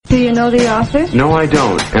Do you know the author? No, I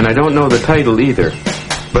don't, and I don't know the title either.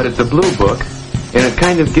 But it's a blue book, and it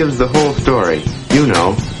kind of gives the whole story. You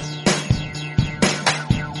know.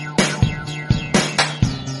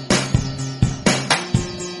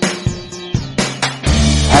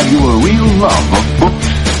 Have you a real love of books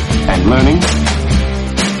and learning?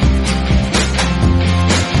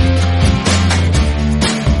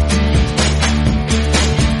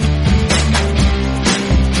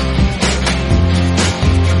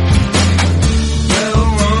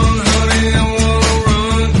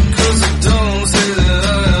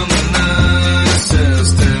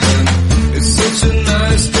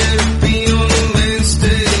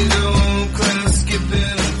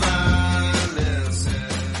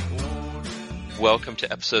 Welcome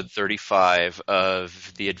to episode 35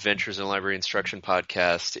 of the Adventures in Library Instruction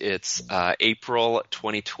podcast. It's April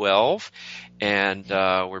 2012, and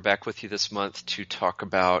we're back with you this month to talk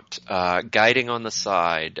about guiding on the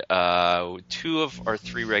side. Two of our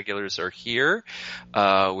three regulars are here.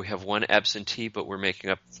 We have one absentee, but we're making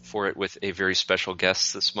up for it with a very special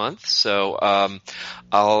guest this month. So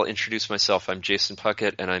I'll introduce myself. I'm Jason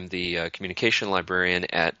Puckett, and I'm the communication librarian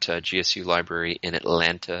at GSU Library in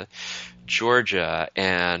Atlanta, Georgia,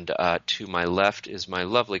 and to my left is my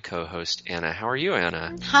lovely co-host, Anna. How are you,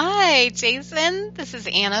 Anna? Hi, Jason. This is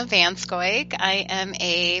Anna Vanskoik. I am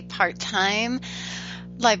a part-time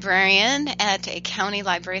librarian at a county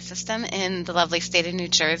library system in the lovely state of New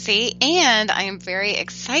Jersey, and I am very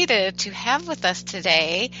excited to have with us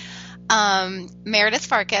today Meredith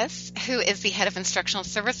Farkas, who is the head of instructional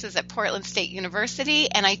services at Portland State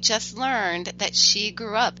University, and I just learned that she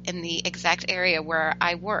grew up in the exact area where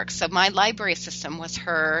I work. So my library system was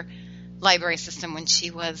her library system when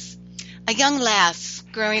she was a young lass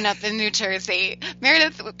growing up in New Jersey.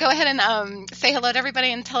 Meredith, go ahead and say hello to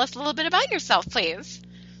everybody and tell us a little bit about yourself, please.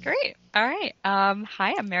 Great. All right.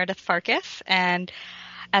 Hi, I'm Meredith Farkas, and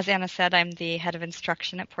as Anna said, I'm the head of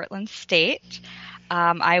instruction at Portland State.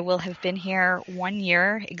 I will have been here 1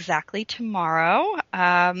 year exactly tomorrow.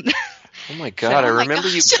 Oh my God, I remember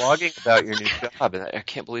you blogging about your new job, and I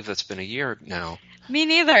can't believe that's been a year now. Me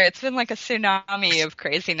neither. It's been like a tsunami of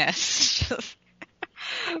craziness.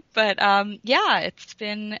 But yeah, it's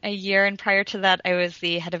been a year, and prior to that, I was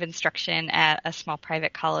the head of instruction at a small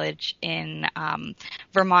private college in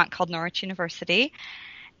Vermont called Norwich University.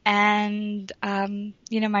 And,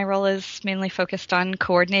 my role is mainly focused on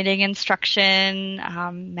coordinating instruction,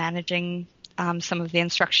 managing some of the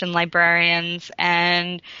instruction librarians,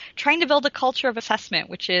 and trying to build a culture of assessment,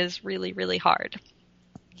 which is really, really hard.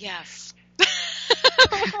 Yes.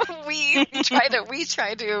 we try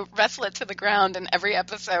to wrestle it to the ground in every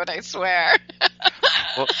episode, I swear.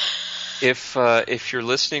 Well, if you're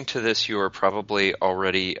listening to this, you are probably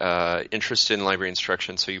already interested in library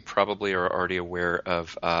instruction, so you probably are already aware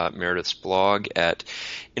of Meredith's blog at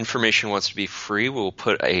Information Wants to Be Free. We'll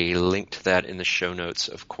put a link to that in the show notes,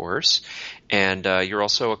 of course. And you're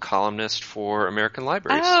also a columnist for American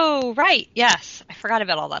Libraries. Oh, right. Yes. I forgot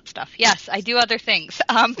about all that stuff. Yes, I do other things.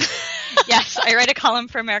 Yes, I write a column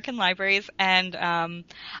for American Libraries, and I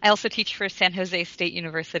also teach for San Jose State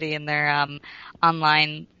University in their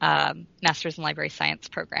online Masters in Library Science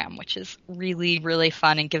program, which is really, really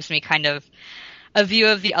fun and gives me kind of a view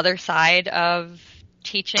of the other side of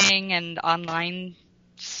teaching and online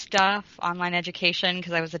stuff, online education,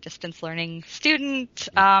 because I was a distance learning student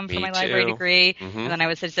for my library degree, and then I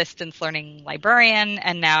was a distance learning librarian,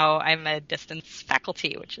 and now I'm a distance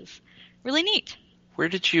faculty, which is really neat.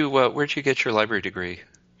 Where'd you get your library degree?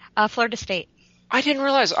 Florida State. I didn't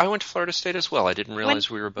realize. I went to Florida State as well. I didn't realize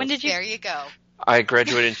we were both. When did you? There you go. I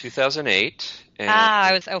graduated in 2008. And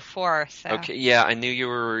I was 2004. So. Okay, yeah, I knew you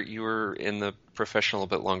were in the profession a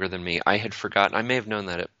little bit longer than me. I had forgotten. I may have known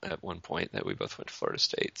that at one point that we both went to Florida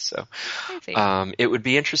State. So it would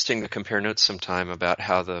be interesting to compare notes sometime about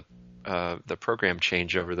how the program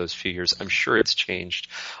changed over those few years. I'm sure it's changed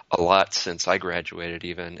a lot since I graduated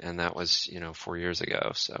even, and that was, 4 years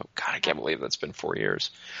ago. So, God, I can't believe that's been 4 years.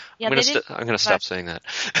 Yeah, I'm going to stop saying that.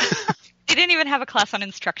 They didn't even have a class on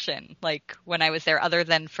instruction, like, when I was there, other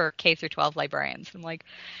than for K through 12 librarians. I'm like,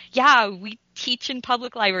 yeah, we teach in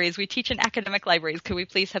public libraries. We teach in academic libraries. Could we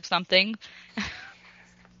please have something?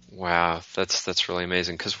 Wow, that's really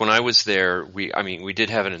amazing. Because when I was there, we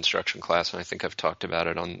did have an instruction class, and I think I've talked about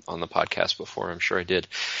it on the podcast before. I'm sure I did.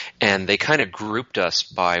 And they kind of grouped us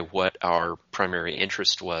by what our primary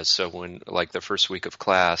interest was. So when, like, the first week of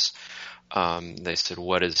class, they said,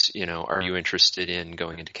 what is, are you interested in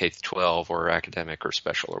going into K-12 or academic or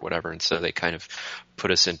special or whatever? And so they kind of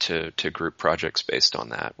put us into group projects based on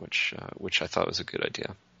that, which I thought was a good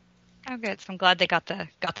idea. Oh, good. So I'm glad they got the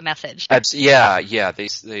message. Yeah,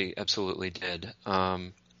 they absolutely did.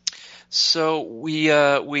 So we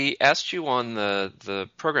asked you on the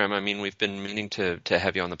program. I mean, we've been meaning to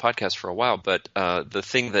have you on the podcast for a while, but the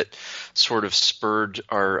thing that sort of spurred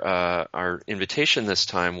our invitation this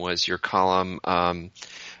time was your column. I'm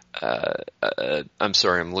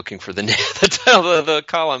sorry, I'm looking for the name, the title of the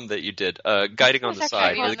column that you did, Guiding on the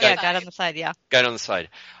Side. Guide on the Side, yeah. Guide on the Side.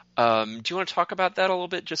 Do you want to talk about that a little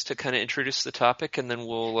bit, just to kind of introduce the topic, and then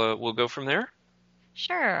we'll go from there?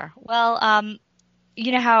 Sure. Well,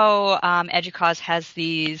 you know how EDUCAUSE has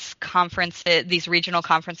these conferences, these regional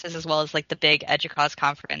conferences, as well as like the big EDUCAUSE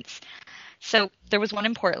conference. So there was one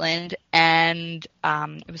in Portland, and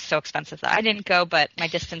it was so expensive that I didn't go, but my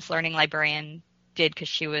distance learning librarian did, because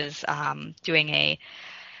she was doing a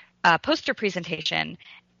poster presentation,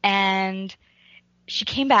 and she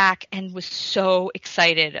came back and was so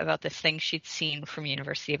excited about this thing she'd seen from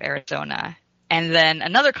University of Arizona. And then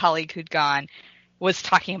another colleague who'd gone was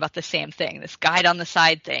talking about the same thing, this Guide on the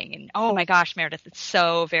Side thing. And oh my gosh, Meredith, it's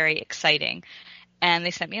so very exciting. And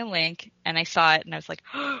they sent me a link, and I saw it, and I was like,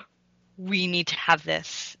 oh, we need to have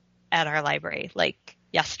this at our library, like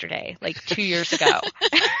yesterday, like 2 years ago.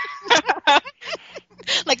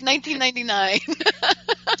 Like 1999.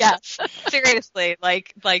 Yes, seriously,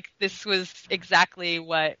 like this was exactly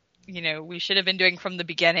what, we should have been doing from the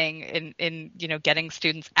beginning in getting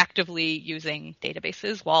students actively using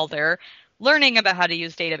databases while they're learning about how to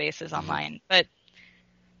use databases online.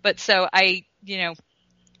 But so I,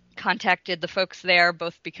 contacted the folks there,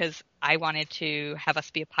 both because I wanted to have us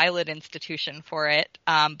be a pilot institution for it,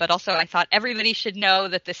 but also I thought everybody should know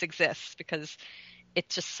that this exists, because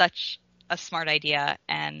it's just such a smart idea,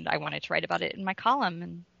 and I wanted to write about it in my column,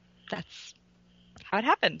 and that's how it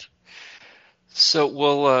happened. So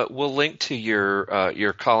we'll link to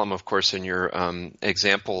your column, of course, and your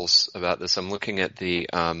examples about this. I'm looking at the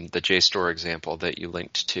JSTOR example that you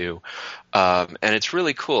linked to, and it's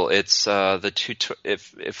really cool. It's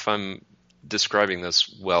if I'm describing this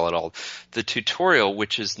well at all, the tutorial,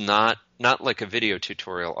 which is not like a video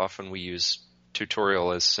tutorial. Often we use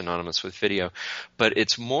tutorial is synonymous with video, but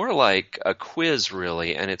it's more like a quiz,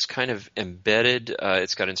 really, and it's kind of embedded.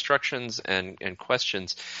 It's got instructions and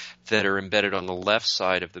questions that are embedded on the left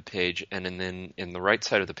side of the page, and then in the right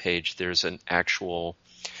side of the page there's an actual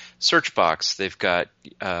search box. They've got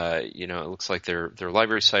it looks like their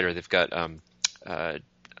library site, or they've got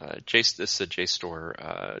this is a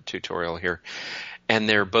JSTOR tutorial here, and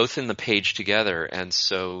they're both in the page together. And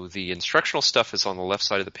so the instructional stuff is on the left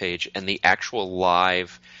side of the page, and the actual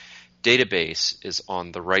live database is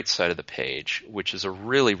on the right side of the page, which is a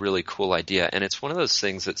really, really cool idea. And it's one of those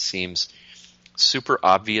things that seems super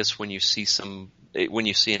obvious when you see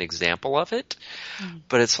an example of it,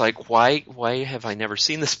 but it's like, why have I never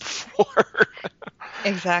seen this before?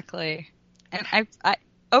 Exactly. And I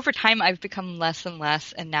over time, I've become less and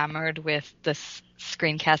less enamored with this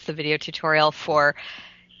screencast, the video tutorial for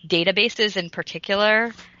databases in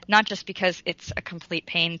particular, not just because it's a complete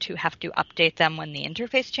pain to have to update them when the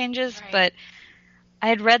interface changes, right. But I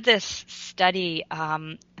had read this study,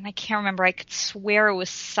 and I can't remember, I could swear it was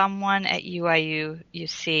someone at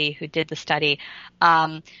UC who did the study,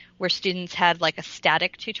 where students had like a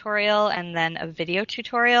static tutorial and then a video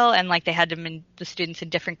tutorial, and like they had the students in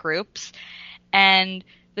different groups. And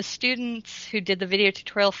the students who did the video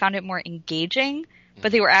tutorial found it more engaging,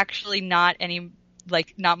 but they were actually not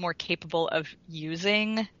more capable of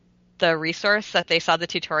using the resource that they saw the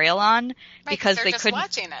tutorial on, right, because they couldn't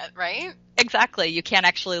watching it, right? Exactly. You can't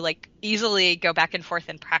actually like easily go back and forth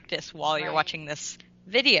and practice while you're watching this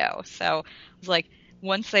video. So it was like,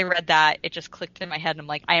 once I read that, it just clicked in my head, and I'm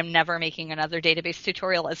like, I am never making another database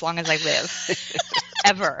tutorial as long as I live.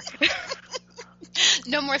 Ever.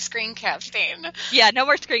 No more screencasting. Yeah, no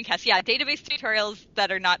more screencasts. Yeah, database tutorials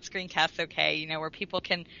that are not screencasts, okay, where people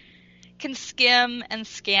can skim and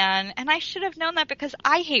scan. And I should have known that, because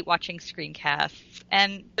I hate watching screencasts,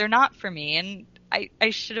 and they're not for me. And I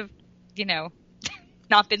should have,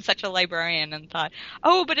 not been such a librarian and thought,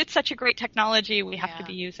 oh, but it's such a great technology, we have to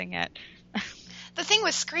be using it. The thing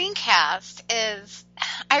with screencast is,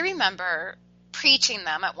 I remember preaching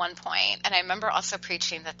them at one point, and I remember also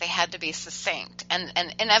preaching that they had to be succinct, and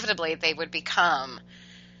inevitably they would become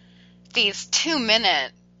these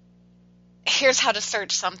 2-minute, here's how to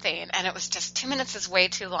search something, and it was just 2 minutes is way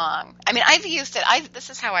too long. I mean, I've used it. This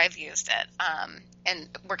is how I've used it. And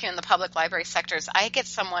working in the public library sectors, I get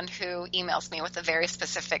someone who emails me with a very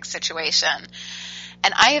specific situation,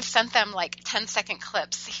 And I have sent them like 10-second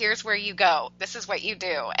clips. Here's where you go. This is what you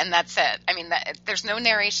do. And that's it. I mean, there's no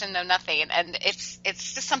narration, no nothing. And it's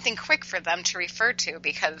just something quick for them to refer to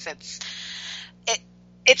because it's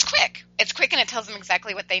quick. It's quick and it tells them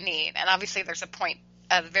exactly what they need. And obviously there's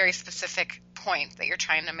a very specific point that you're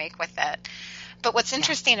trying to make with it. But what's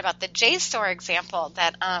interesting about the JSTOR example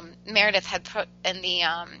that Meredith had put in the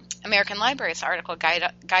American Libraries article,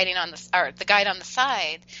 the guide on the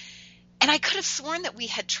side, and I could have sworn that we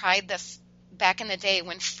had tried this back in the day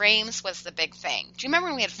when Frames was the big thing. Do you remember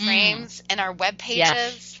when we had Frames in our web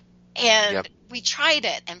pages? Yes. And we tried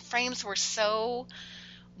it, and Frames were so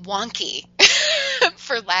wonky,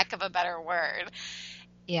 for lack of a better word.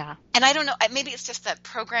 Yeah. And I don't know, maybe it's just that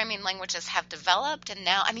programming languages have developed, and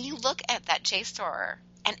now, I mean, you look at that JSTOR,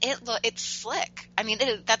 and it's slick. I mean,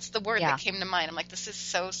 that's the word that came to mind. I'm like, this is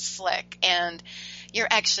so slick, and you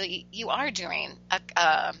are doing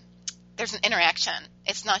there's an interaction.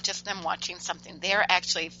 It's not just them watching something. They're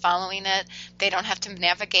actually following it. They don't have to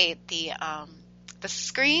navigate the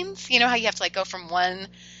screens. You know how you have to like go from one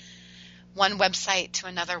website to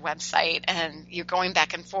another website, and you're going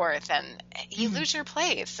back and forth, and you lose your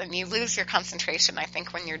place and you lose your concentration, I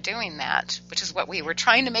think, when you're doing that, which is what we were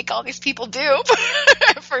trying to make all these people do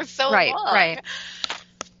for so long. Right.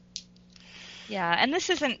 Yeah, and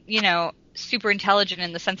this isn't, super intelligent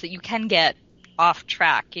in the sense that you can get off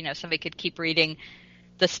track. Somebody could keep reading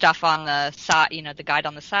the stuff on the side, the guide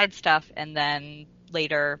on the side stuff, and then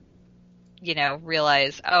later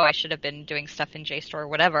realize, oh, I should have been doing stuff in JSTOR or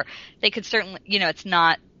whatever. They could certainly, it's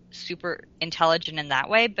not super intelligent in that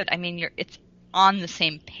way, but I mean, it's on the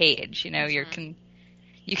same page. You can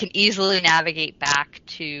easily navigate back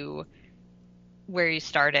to where you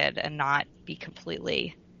started and not be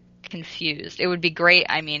completely confused. It would be great.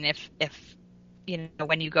 I mean, if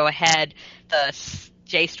when you go ahead, the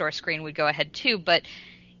JSTOR screen would go ahead too, but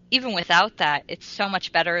even without that, it's so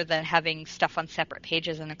much better than having stuff on separate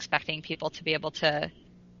pages and expecting people to be able to,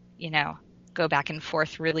 go back and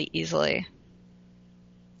forth really easily.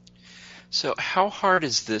 So how hard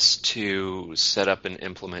is this to set up and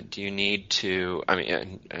implement? Do you need to, I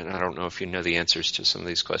mean, and I don't know if you know the answers to some of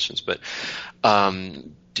these questions, but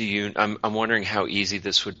I'm wondering how easy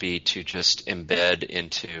this would be to just embed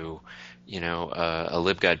into a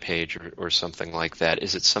LibGuide page or something like that.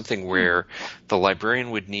 Is it something where the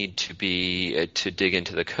librarian would need to dig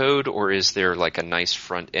into the code, or is there like a nice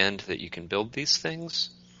front end that you can build these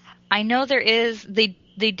things? I know there is.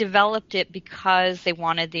 They developed it because they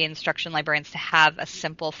wanted the instruction librarians to have a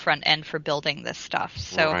simple front end for building this stuff.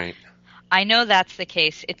 So right. I know that's the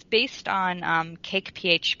case. It's based on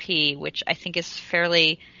CakePHP, which I think is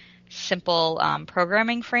fairly simple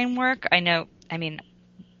programming framework.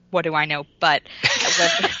 What do I know? But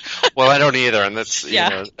well, I don't either, and that's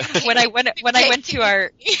when I went to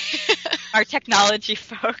our technology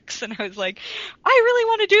folks, and I was like, I really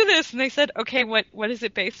want to do this, and they said, okay, what is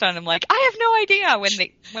it based on? I'm like, I have no idea.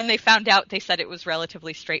 When they found out, they said it was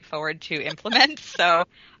relatively straightforward to implement. So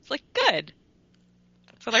it's like, good.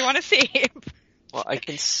 That's what I want to see. Well, I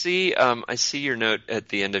can see. I see your note at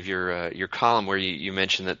the end of your column where you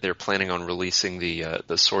mentioned that they're planning on releasing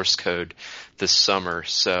the source code this summer.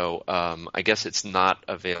 So I guess it's not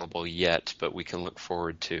available yet, but we can look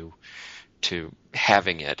forward to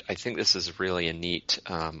having it. I think this is really a neat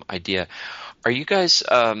idea. Are you guys?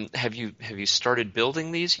 Have you started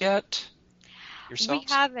building these yet? Yourselves?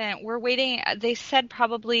 We haven't. We're waiting. They said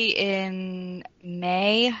probably in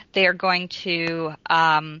May they are going to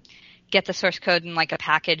get the source code in like a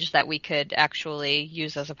package that we could actually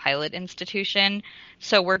use as a pilot institution.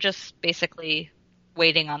 So we're just basically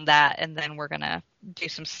waiting on that, and then we're going to do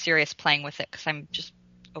some serious playing with it because I'm just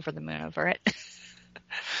over the moon over it.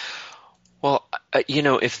 Well,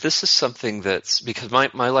 if this is something that's, because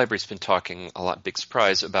my library's been talking a lot, big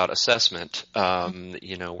surprise, about assessment.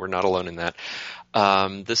 We're not alone in that.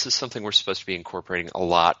 This is something we're supposed to be incorporating a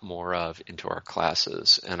lot more of into our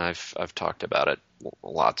classes, and I've talked about it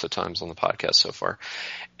lots of times on the podcast so far.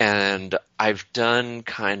 And I've done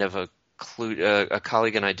kind of a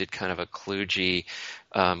colleague and I did kind of a kludgy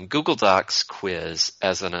Google Docs quiz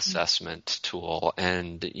as an assessment tool,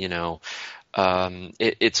 and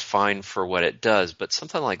it's fine for what it does, but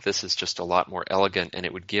something like this is just a lot more elegant, and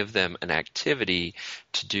it would give them an activity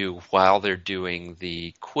to do while they're doing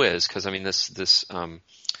the quiz. Because I mean, this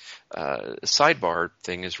sidebar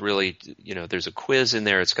thing is really, there's a quiz in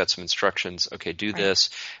there. It's got some instructions. Okay, do this,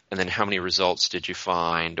 and then how many results did you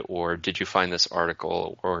find, or did you find this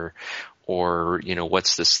article, or or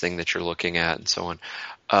what's this thing that you're looking at, and so on.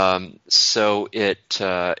 So it's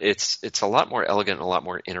a lot more elegant and a lot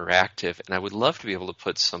more interactive, and I would love to be able to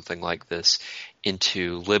put something like this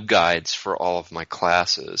into LibGuides for all of my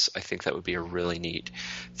classes. I think that would be a really neat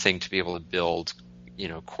thing to be able to build,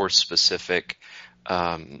 course-specific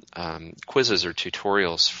quizzes or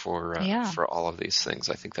tutorials for all of these things.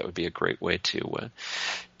 I think that would be a great way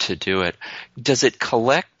to do it. Does it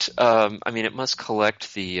collect? It must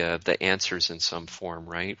collect the answers in some form,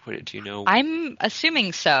 right? Do you know? I'm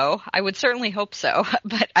assuming so. I would certainly hope so.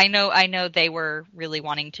 But I know they were really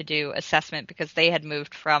wanting to do assessment because they had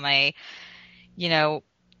moved from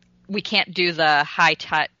we can't do the high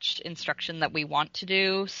touch instruction that we want to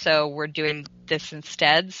do, so we're doing this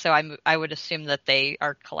instead. So I would assume that they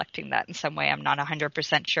are collecting that in some way. I'm not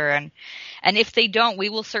 100% sure, and if they don't, we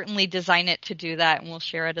will certainly design it to do that, and we'll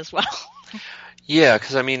share it as well. Yeah,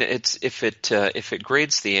 because it's if it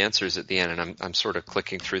grades the answers at the end, and I'm sort of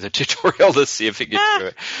clicking through the tutorial to see if it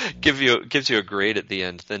gives you a grade at the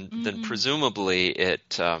end, then presumably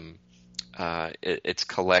it's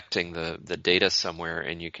collecting the data somewhere,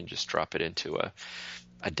 and you can just drop it into a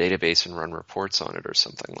database and run reports on it or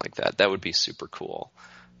something like that. That would be super cool.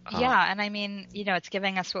 Yeah, and it's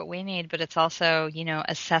giving us what we need, but it's also,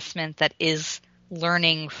 assessment that is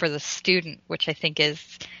learning for the student, which I think is,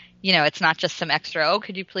 it's not just some extra,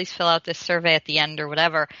 could you please fill out this survey at the end or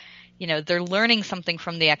whatever. They're learning something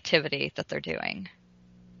from the activity that they're doing.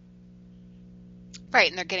 Right,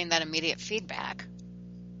 and they're getting that immediate feedback.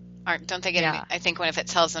 Don't they get? Yeah. I think if it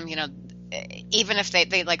tells them, even if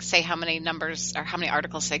they like say how many numbers or how many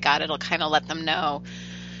articles they got, it'll kind of let them know.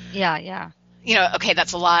 Yeah. Okay,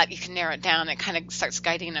 that's a lot. You can narrow it down. It kind of starts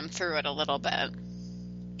guiding them through it a little bit.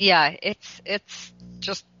 Yeah, it's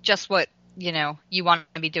just what you want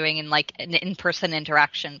to be doing in like an in-person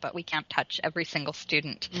interaction, but we can't touch every single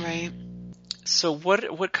student. Right. So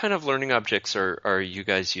what kind of learning objects are you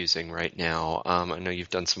guys using right now? I know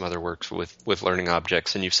you've done some other work with learning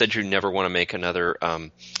objects, and you've said you never want to make another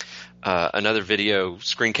video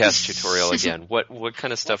screencast tutorial again. What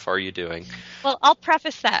kind of stuff are you doing? Well, I'll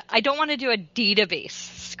preface that. I don't want to do a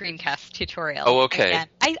database screencast tutorial. Oh, okay. Again.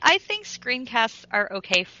 I think screencasts are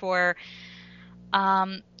okay for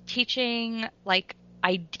teaching like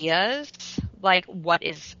ideas, like what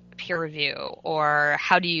is peer review or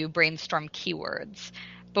how do you brainstorm keywords.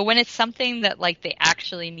 But when it's something that like they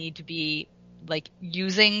actually need to be like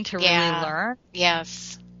using to really learn,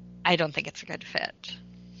 yes, I don't think it's a good fit.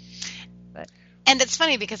 And it's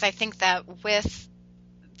funny because I think that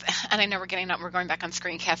and I know we're going back on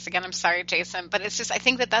screencasts again. I'm sorry, Jason, but it's just I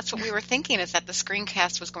think that's what we were thinking, is that the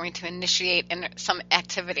screencast was going to initiate some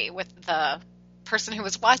activity with the person who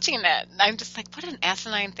was watching it. And I'm just like, what an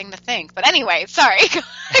asinine thing to think. But anyway, sorry.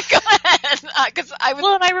 Go ahead. Because I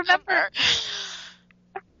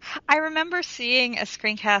remember seeing a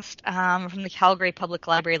screencast from the Calgary Public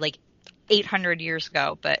Library like 800 years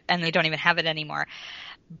ago, and they don't even have it anymore.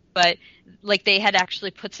 But like they had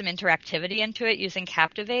actually put some interactivity into it using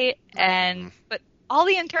Captivate, but all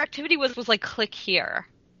the interactivity was like click here,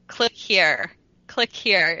 click here, click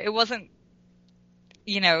here. It wasn't,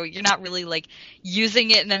 you're not really like using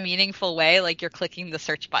it in a meaningful way, like you're clicking the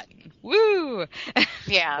search button. Woo!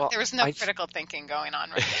 Yeah, well, there was no critical thinking going on.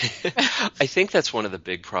 Right. I think that's one of the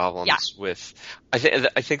big problems with. I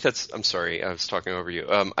think that's. I'm sorry, I was talking over you.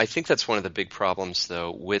 I think that's one of the big problems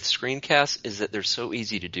though with screencasts is that they're so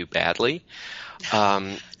easy to do badly.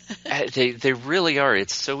 They really are.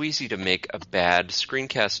 It's so easy to make a bad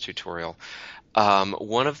screencast tutorial.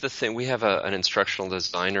 One of the things, we have an instructional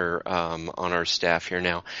designer on our staff here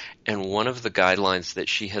now, and one of the guidelines that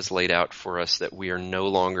she has laid out for us that we are no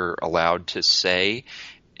longer allowed to say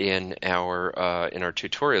in our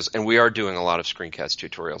tutorials, and we are doing a lot of screencast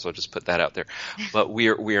tutorials, I'll just put that out there, but we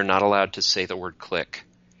are not allowed to say the word click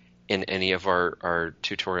in any of our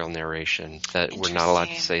tutorial narration. That we're not allowed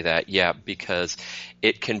to say that, because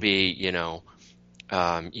it can be,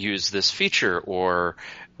 use this feature or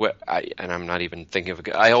and I'm not even thinking of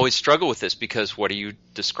I always struggle with this because what are you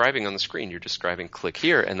describing on the screen? You're describing click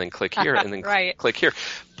here and then click here and then click here.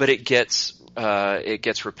 But it gets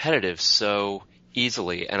repetitive so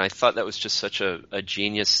easily, and I thought that was just such a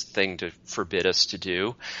genius thing to forbid us to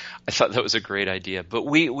do. I thought that was a great idea. But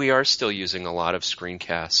we are still using a lot of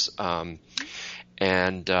screencasts.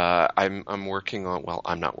 And I'm working on. Well,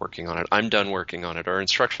 I'm not working on it. I'm done working on it. Our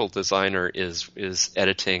instructional designer is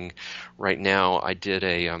editing right now. I did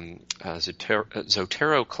a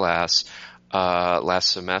Zotero class last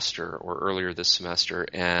semester or earlier this semester,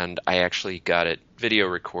 and I actually got it video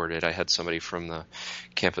recorded. I had somebody from the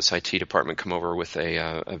campus IT department come over with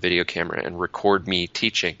a video camera and record me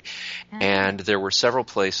teaching. And there were several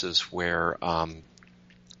places where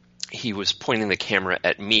he was pointing the camera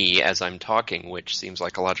at me as I'm talking, which seems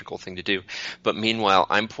like a logical thing to do. But meanwhile,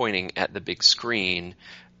 I'm pointing at the big screen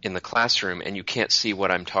in the classroom, and you can't see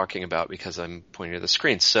what I'm talking about because I'm pointing to the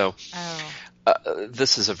screen. So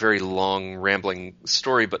this is a very long, rambling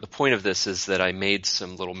story, but the point of this is that I made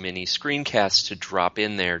some little mini screencasts to drop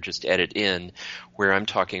in there, just edit in, where I'm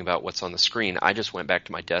talking about what's on the screen. I just went back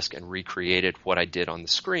to my desk and recreated what I did on the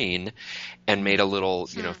screen and made a little,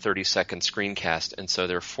 30-second screencast. And so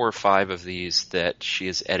there are 4 or 5 of these that she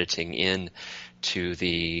is editing in to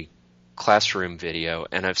the classroom video,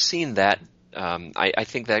 and I've seen that. I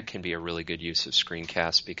think that can be a really good use of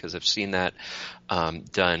screencasts because I've seen that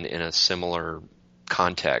done in a similar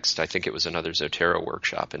context. I think it was another Zotero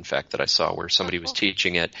workshop, in fact, that I saw where somebody was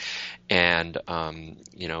teaching it, and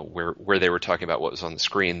where they were talking about what was on the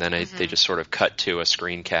screen. Then they just sort of cut to a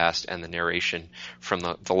screencast, and the narration from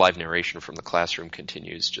the live narration from the classroom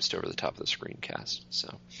continues just over the top of the screencast. So.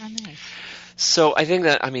 Oh, nice. So I think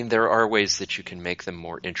that, there are ways that you can make them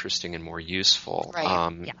more interesting and more useful.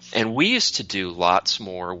 Right. Yes. And we used to do lots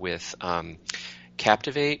more with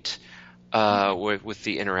Captivate, with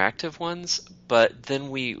the interactive ones, but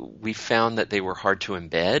then we found that they were hard to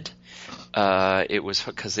embed. It was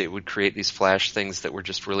because it would create these Flash things that were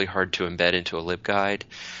just really hard to embed into a LibGuide.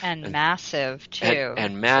 And massive, too.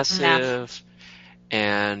 And massive.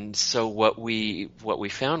 And so what we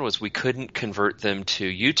found was we couldn't convert them to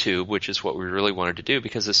YouTube, which is what we really wanted to do,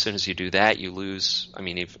 because as soon as you do that, you lose,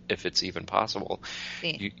 if it's even possible,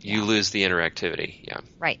 you lose the interactivity. Yeah.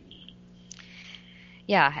 Right.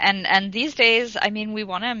 Yeah, and these days, we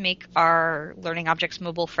want to make our learning objects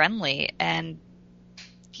mobile friendly, and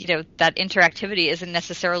that interactivity isn't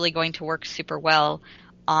necessarily going to work super well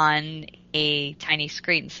on a tiny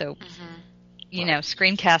screen. So,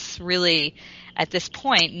 screencasts really, at this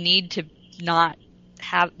point, need to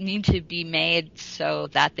be made so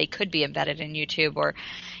that they could be embedded in YouTube, or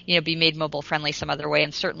be made mobile friendly some other way,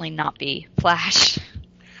 and certainly not be Flash.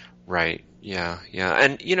 Right. Yeah.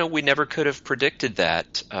 And, we never could have predicted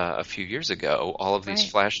that a few years ago. All of these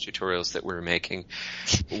Flash tutorials that we were making,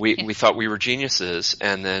 we thought we were geniuses,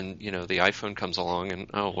 and then, the iPhone comes along and,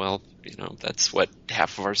 that's what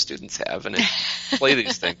half of our students have, and play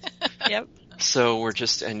these things. Yep. So we're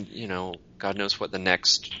just, and, God knows what the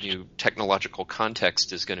next new technological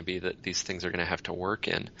context is going to be that these things are going to have to work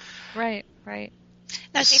in. Right.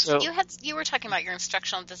 Now, Jason, you were talking about your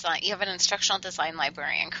instructional design. You have an instructional design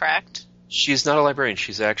librarian, correct? She's not a librarian.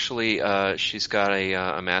 She's actually she's got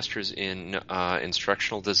a master's in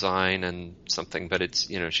instructional design and something, but it's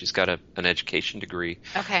she's got an education degree.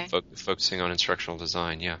 Okay. Focusing on instructional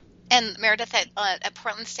design. Yeah. And Meredith, at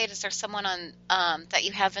Portland State, is there someone on that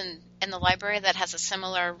you have in the library that has a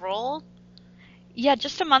similar role? Yeah,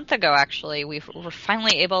 just a month ago, actually, we were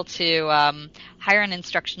finally able to hire an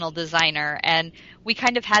instructional designer, and we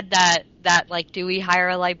kind of had that do we hire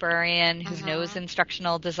a librarian who knows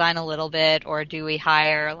instructional design a little bit, or do we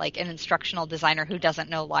hire an instructional designer who doesn't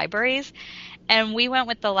know libraries? And we went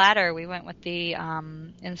with the latter. We went with the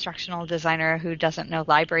instructional designer who doesn't know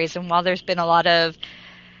libraries. And while there's been a lot of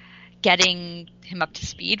getting him up to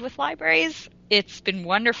speed with libraries, it's been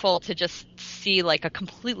wonderful to just see a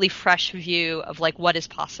completely fresh view of what is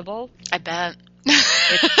possible. I bet.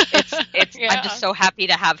 It's yeah. I'm just so happy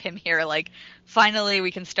to have him here. Finally we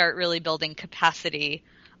can start really building capacity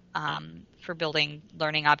for building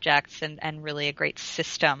learning objects, and really a great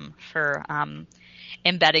system for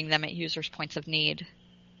embedding them at users' points of need.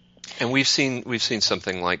 And we've seen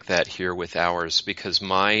something like that here with ours, because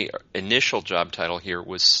my initial job title here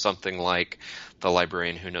was something like the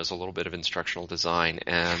librarian who knows a little bit of instructional design,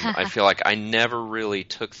 and I feel like I never really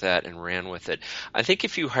took that and ran with it. I think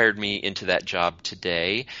if you hired me into that job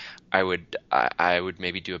today, I would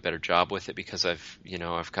maybe do a better job with it, because I've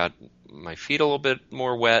got my feet a little bit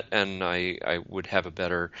more wet, and I would have a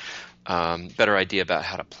better idea about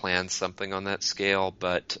how to plan something on that scale.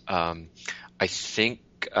 But I think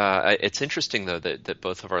it's interesting, though, that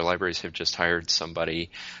both of our libraries have just hired somebody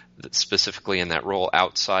that specifically in that role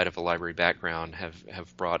outside of a library background,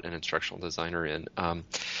 have brought an instructional designer in,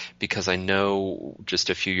 because I know just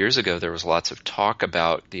a few years ago there was lots of talk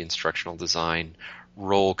about the instructional design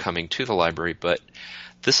role coming to the library, but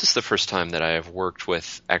this is the first time that I have worked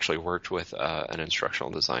with an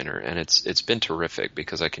instructional designer, and it's been terrific,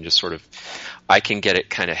 because I can just I can get it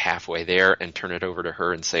kind of halfway there and turn it over to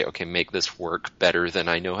her and say, okay, make this work better than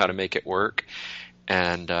I know how to make it work.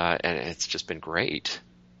 and it's just been great.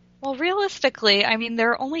 Well, realistically, I mean,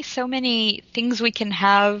 there are only so many things we can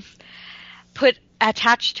have put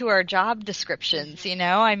attached to our job descriptions, you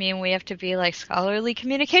know? I mean, we have to be like scholarly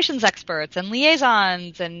communications experts and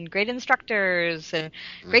liaisons and great instructors and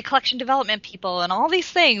great collection development people and all these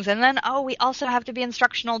things. And then, we also have to be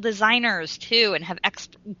instructional designers too and have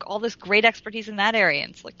all this great expertise in that area.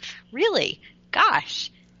 And it's like, really?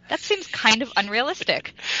 Gosh, that seems kind of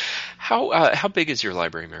unrealistic. How big is your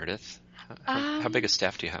library, Meredith? How big a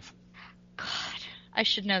staff do you have? God, I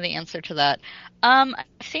should know the answer to that. I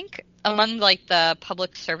think among like the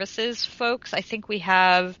public services folks, I think we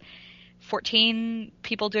have 14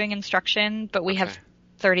 people doing instruction, but we have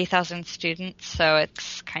 30,000 students, so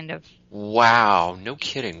it's kind of... Wow, no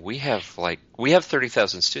kidding. We have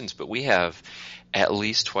 30,000 students, but we have at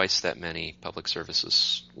least twice that many public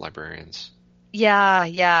services librarians.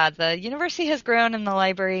 Yeah. The university has grown and the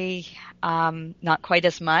library not quite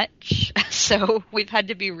as much, so we've had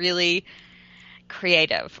to be really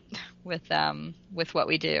creative with what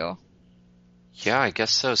we do. Yeah, I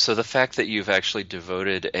guess so. So the fact that you've actually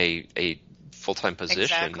devoted a full-time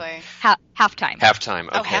position. Exactly. Half-time. Half-time,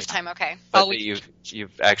 okay. Oh, half-time, okay. But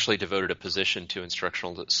you've actually devoted a position to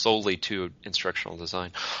solely to instructional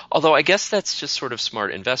design. Although I guess that's just sort of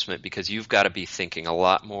smart investment because you've got to be thinking a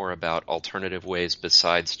lot more about alternative ways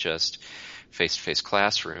besides just face-to-face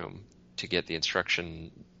classroom to get the instructional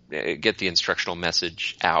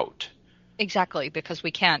message out. Exactly, because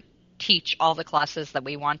we can't teach all the classes that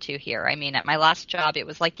we want to here. I mean, at my last job, it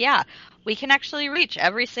was like, we can actually reach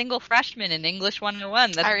every single freshman in English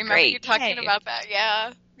 101. That's I remember great. you talking about that.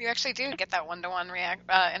 Yeah, you actually do get that one-to-one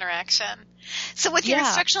interaction. So with your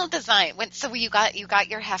instructional design, you got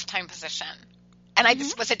your halftime position, and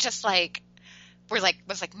was it just like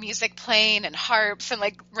was music playing and harps and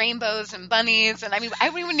like rainbows and bunnies, and I mean I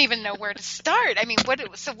wouldn't even know where to start. I mean, what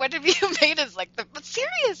have you made as like but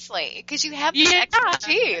seriously, because you have this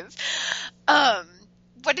expertise.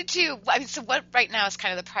 What right now is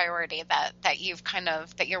kind of the priority that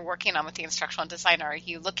you're working on with the instructional designer? Are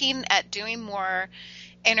you looking at doing more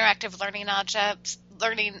interactive learning objects?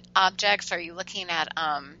 Are you looking at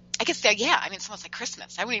I guess it's almost like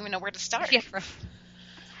Christmas. I wouldn't even know where to start. Yeah.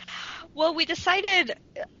 Well, we decided,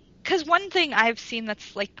 because one thing I've seen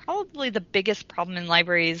that's like probably the biggest problem in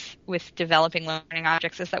libraries with developing learning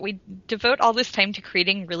objects is that we devote all this time to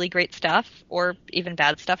creating really great stuff, or even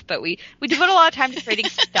bad stuff, but we devote a lot of time to creating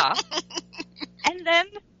stuff, and then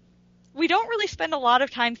we don't really spend a lot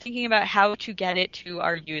of time thinking about how to get it to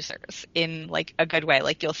our users in like a good way.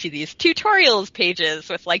 Like you'll see these tutorials pages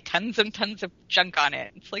with like tons and tons of junk on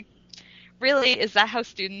it. It's like, really, is that how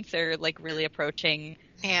students are like really approaching?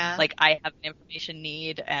 Yeah. Like, I have an information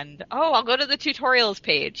need, and I'll go to the tutorials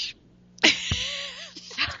page.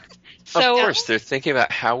 So, of course, they're thinking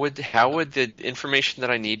about how would the information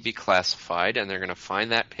that I need be classified, and they're going to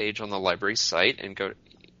find that page on the library site and go,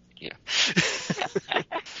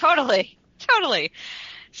 Totally.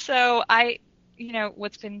 So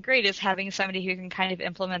what's been great is having somebody who can kind of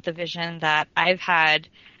implement the vision that I've had,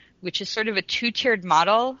 which is sort of a two-tiered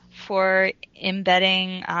model for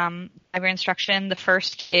embedding library instruction. The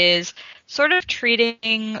first is sort of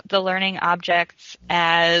treating the learning objects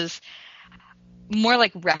as more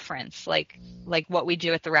like reference, like what we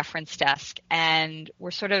do at the reference desk. And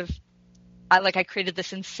we're sort of, I created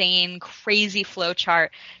this insane, crazy flow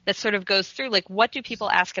chart that sort of goes through, like, what do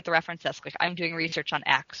people ask at the reference desk? Like, I'm doing research on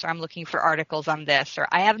X, or I'm looking for articles on this, or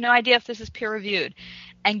I have no idea if this is peer-reviewed.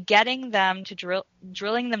 And getting them to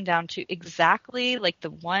drilling them down to exactly, like,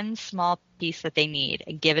 the one small piece that they need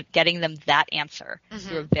and getting them that answer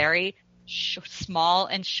through a very small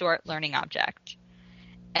and short learning object.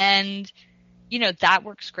 And, that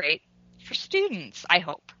works great for students, I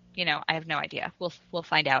hope. I have no idea. We'll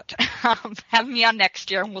find out. Have me on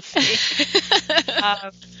next year and we'll see.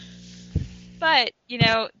 But,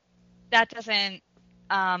 that doesn't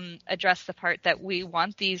address the part that we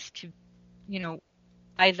want these to,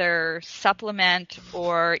 either supplement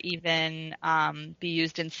or even be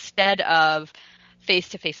used instead of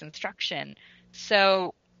face-to-face instruction.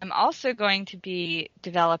 So I'm also going to be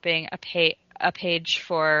developing a page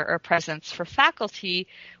for, or presence for faculty,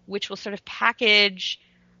 which will sort of package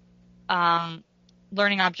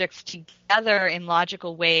learning objects together in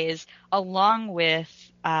logical ways, along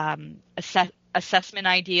with assessment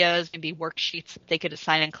ideas, maybe worksheets that they could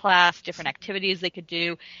assign in class, different activities they could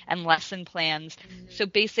do, and lesson plans. So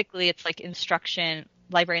basically it's like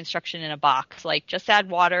library instruction in a box, like just add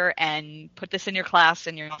water and put this in your class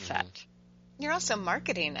and you're all set. You're also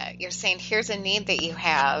marketing it. You're saying, here's a need that you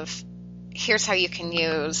have. Here's how you can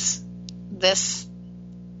use this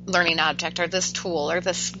learning object or this tool or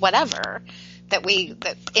this whatever that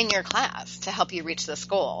in your class to help you reach this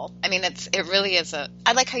goal. I mean, it really is I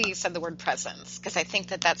like how you said the word presence, because I think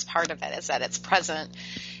that that's part of it, is that it's present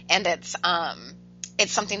and it's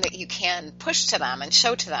something that you can push to them and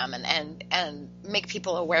show to them and make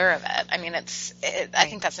people aware of it. I mean, I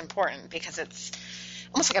think that's important because it's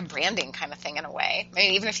almost like a branding kind of thing in a way. I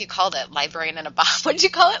mean, even if you called it librarian in a box. What did you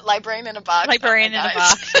call it? Librarian in a box? Librarian in a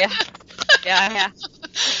box, yeah. Yeah.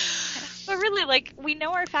 But really, like, we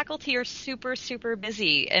know our faculty are super, super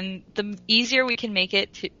busy, and the easier we can make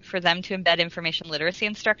it for them to embed information literacy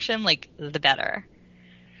instruction, like, the better.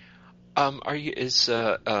 Is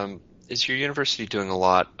your university doing a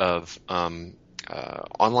lot of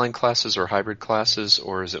online classes or hybrid classes,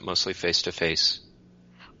 or is it mostly face-to-face?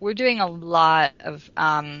 We're doing a lot of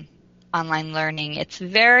online learning. It's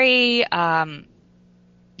very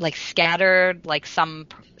scattered. Like some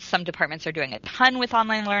departments are doing a ton with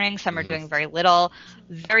online learning. Some are doing very little.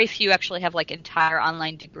 Very few actually have like entire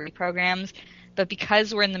online degree programs. But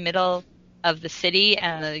because we're in the middle of the city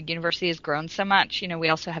and the university has grown so much, we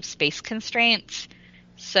also have space constraints.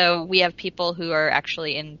 So we have people who are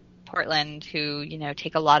actually in Portland who,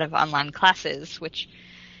 take a lot of online classes, which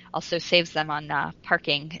also saves them on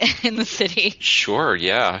parking in the city. Sure,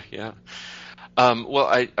 yeah. Well,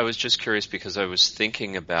 I was just curious because I was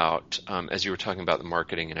thinking about, as you were talking about the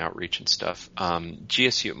marketing and outreach and stuff,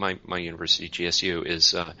 GSU, my university, GSU,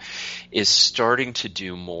 is starting to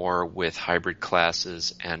do more with hybrid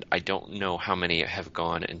classes, and I don't know how many have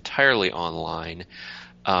gone entirely online,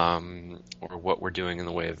 or what we're doing in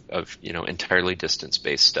the way of entirely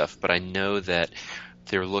distance-based stuff, but I know that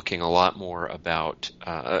they're looking a lot more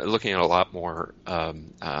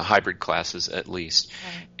hybrid classes at least.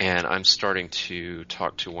 Right. And I'm starting to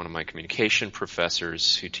talk to one of my communication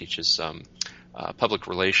professors who teaches public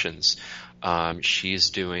relations. She's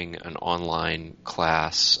doing an online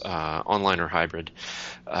class, online or hybrid.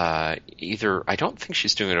 I don't think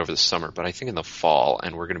she's doing it over the summer, but I think in the fall,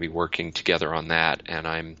 and we're going to be working together on that. And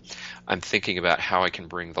I'm thinking about how I can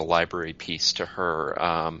bring the library piece to her.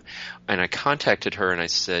 And I contacted her and I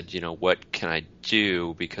said, what can I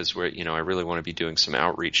do? Because I really want to be doing some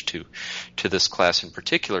outreach to this class in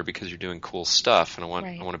particular because you're doing cool stuff, and I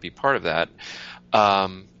want to be part of that.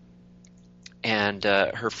 And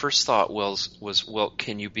her first thought was, well,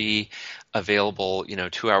 can you be available,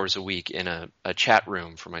 2 hours a week in a chat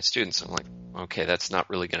room for my students? I'm like, okay, that's not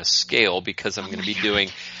really going to scale because I'm going to be doing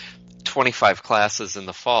 25 classes in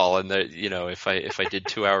the fall, and if I did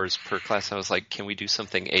 2 hours per class, I was like, can we do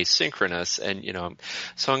something asynchronous? And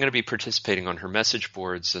so I'm going to be participating on her message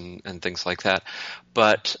boards and things like that.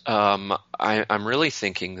 But I'm really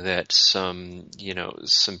thinking that some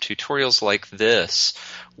tutorials like this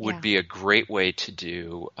would be a great way to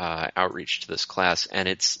do outreach to this class, and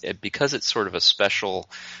because it's sort of a special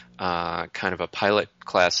kind of a pilot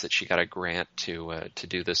class that she got a grant to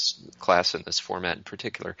do this class in this format in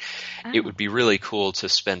particular. Oh. It would be really cool to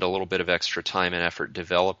spend a little bit of extra time and effort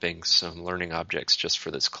developing some learning objects just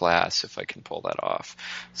for this class if I can pull that off.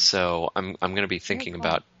 So I'm going to be thinking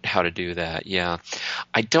about how to do that. Yeah.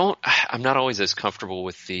 I'm not always as comfortable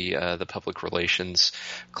with the public relations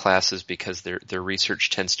classes because their research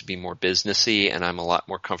tends to be more businessy, and I'm a lot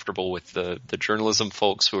more comfortable with the journalism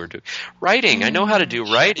folks who are doing writing. I know how to do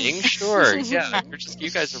writing. Sure. Yeah. You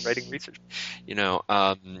guys are writing research,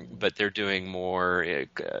 but they're doing more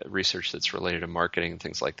research that's related to marketing and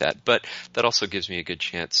things like that. But that also gives me a good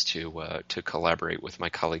chance to collaborate with my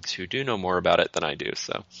colleagues who do know more about it than I do.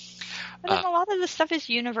 So, I think a lot of the stuff is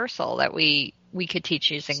universal that we could teach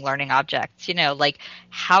using learning objects. Like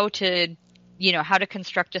how to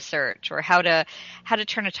construct a search, or how to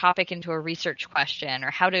turn a topic into a research question,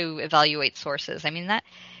 or how to evaluate sources. I mean that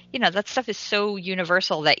stuff is so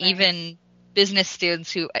universal that even business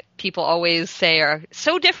students who people always say are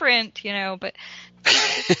so different, but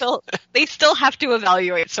they still have to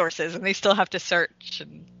evaluate sources, and they still have to search,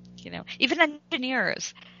 and even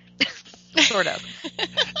engineers, sort of.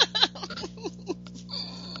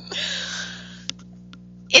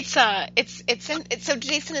 So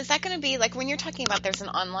Jason, is that going to be like when you're talking about there's an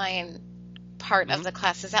online part of the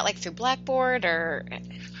class? Is that like through Blackboard, or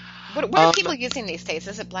what are people using these days?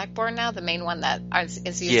 Is it Blackboard now, the main one that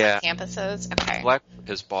is used on campuses? Okay. Blackboard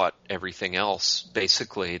has bought everything else,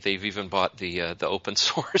 basically. They've even bought the open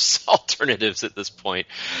source alternatives at this point.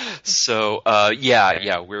 So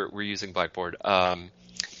we're using Blackboard.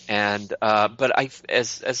 But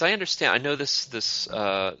as I understand, I know this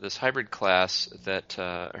hybrid class that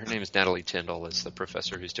her name is Natalie Tyndall is the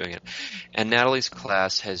professor who's doing it, and Natalie's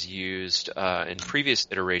class has used in previous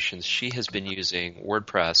iterations. She has been using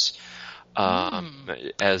WordPress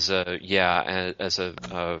as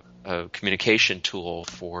a communication tool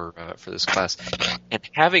for this class. And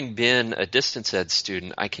having been a distance ed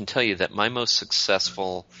student, I can tell you that my most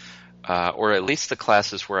successful, or at least the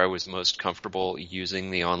classes where I was most comfortable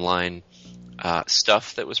using the online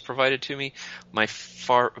stuff that was provided to me, by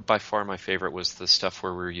far my favorite was the stuff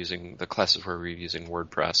where the classes where we were using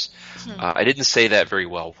WordPress. I didn't say that very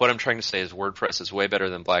well. What I'm trying to say is WordPress is way better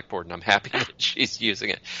than Blackboard, and I'm happy that she's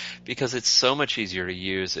using it because it's so much easier to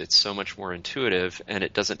use. It's so much more intuitive, and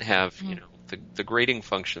it doesn't have the grading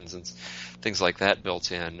functions and things like that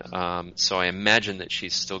built in. So I imagine that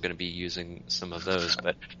she's still going to be using some of those,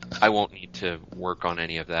 but I won't need to work on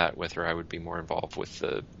any of that with her. I would be more involved with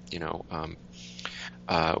the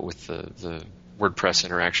the WordPress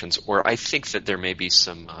interactions, or I think that there may be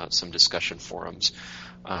some discussion forums,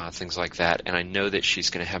 things like that. And I know that she's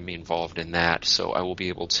going to have me involved in that, so I will be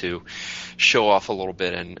able to show off a little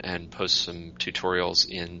bit and post some tutorials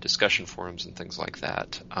in discussion forums and things like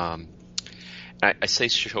that. I say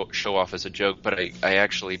show off as a joke, but I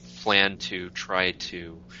actually plan to try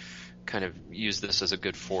to kind of use this as a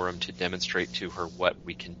good forum to demonstrate to her what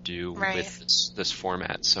we can do with this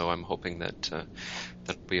format. So I'm hoping that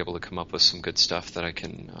I'll be able to come up with some good stuff that I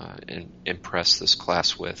can impress this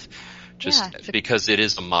class with. Because it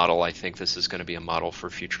is a model. I think this is going to be a model for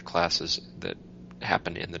future classes that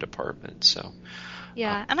happen in the department. So.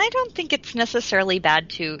 Yeah, and I don't think it's necessarily bad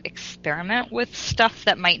to experiment with stuff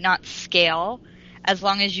that might not scale, as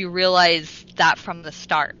long as you realize that from the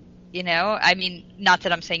start. You know, I mean, not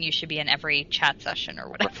that I'm saying you should be in every chat session or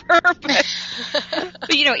whatever, but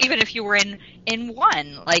you know, even if you were in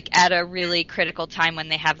one, like at a really critical time when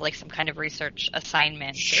they have like some kind of research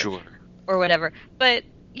assignment, or whatever. But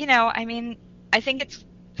you know, I mean, I think it's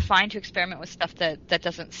fine to experiment with stuff that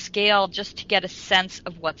doesn't scale, just to get a sense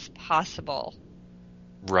of what's possible.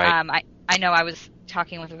 Right. I know I was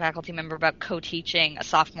talking with a faculty member about co-teaching a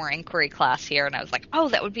sophomore inquiry class here, and I was like, oh,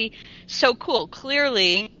 that would be so cool.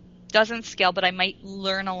 Clearly doesn't scale, but I might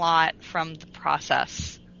learn a lot from the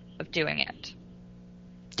process of doing it.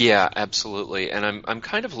 Yeah, absolutely. And I'm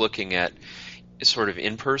kind of looking at sort of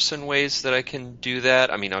in-person ways that I can do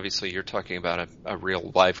that. I mean, obviously you're talking about a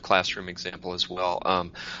real live classroom example as well.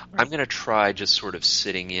 I'm going to try just sort of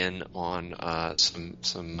sitting in on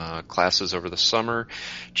some classes over the summer,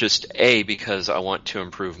 just because I want to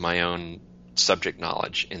improve my own subject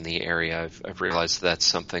knowledge in the area. I've realized that's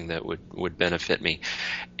something that would benefit me.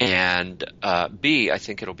 And B, I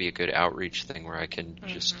think it'll be a good outreach thing where I can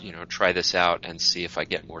just, try this out and see if I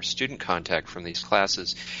get more student contact from these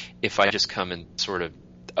classes. If I just come and sort of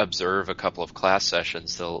observe a couple of class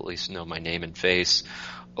sessions, they'll at least know my name and face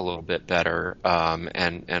a little bit better.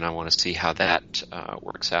 And I want to see how that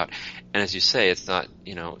works out. And as you say, it's not,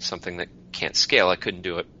 something that can't scale. I couldn't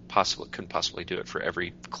possibly do it for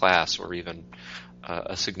every class or even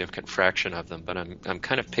a significant fraction of them, but I'm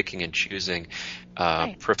kind of picking and choosing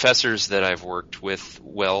professors that I've worked with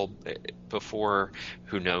well before,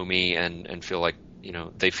 who know me and feel like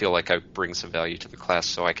they feel like I bring some value to the class,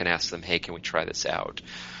 so I can ask them, hey, can we try this out?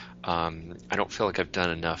 I don't feel like I've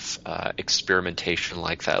done enough experimentation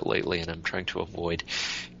like that lately, and I'm trying to avoid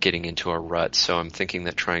getting into a rut, so I'm thinking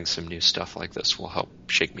that trying some new stuff like this will help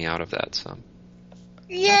shake me out of that some.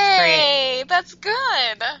 Yay! That's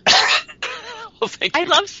good. Well, thank you. I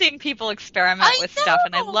love seeing people experiment with stuff,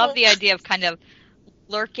 and I love the idea of kind of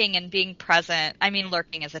lurking and being present. I mean,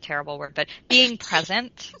 lurking is a terrible word, but being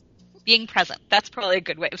present. Being present. That's probably a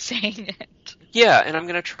good way of saying it. Yeah, and I'm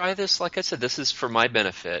going to try this. Like I said, this is for my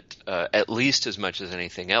benefit, at least as much as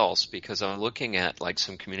anything else, because I'm looking at like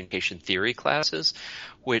some communication theory classes,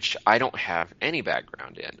 which I don't have any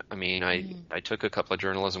background in. I mean, I took a couple of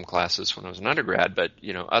journalism classes when I was an undergrad, but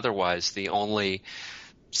otherwise the only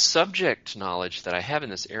subject knowledge that I have in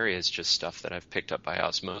this area is just stuff that I've picked up by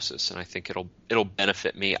osmosis, and I think it'll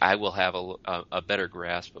benefit me. I will have a better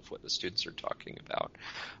grasp of what the students are talking about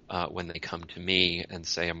when they come to me and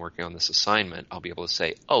say, I'm working on this assignment. I'll be able to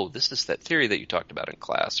say, oh, this is that theory that you talked about in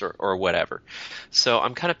class, or whatever. So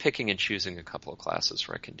I'm kind of picking and choosing a couple of classes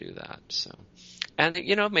where I can do that. So, and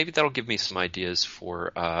maybe that'll give me some ideas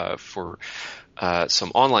for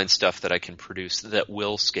some online stuff that I can produce that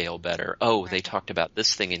will scale better. Oh, they talked about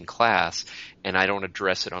this thing in class, and I don't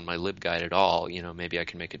address it on my LibGuide at all. Maybe I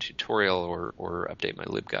can make a tutorial or update my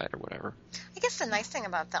LibGuide or whatever. I guess the nice thing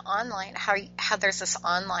about the online, how there's this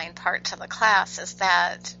online part to the class, is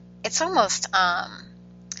that it's almost,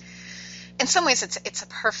 in some ways, it's a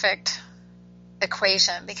perfect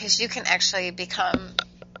equation, because you can actually become,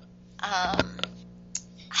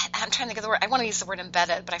 I'm trying to think of the word. I want to use the word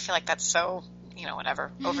embedded, but I feel like that's so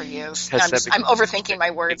whatever, overused. Has I'm overthinking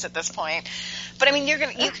my words at this point. But I mean, you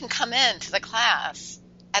can come into the class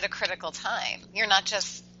at a critical time. You're not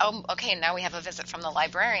just, oh, okay, now we have a visit from the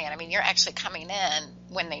librarian. I mean, you're actually coming in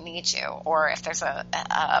when they need you, or if there's a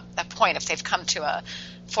point, if they've come to a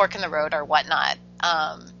fork in the road or whatnot,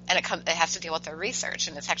 and it has to deal with their research,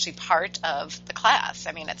 and it's actually part of the class.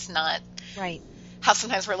 I mean, it's not Right. how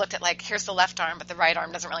sometimes we're looked at like, here's the left arm, but the right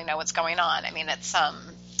arm doesn't really know what's going on. I mean, it's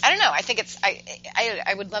I don't know. I think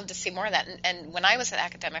I would love to see more of that. And when I was at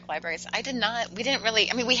academic libraries, we didn't really,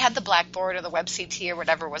 I mean, we had the Blackboard or the WebCT or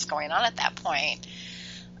whatever was going on at that point.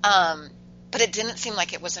 But it didn't seem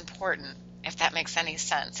like it was important, if that makes any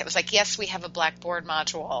sense. It was like, yes, we have a Blackboard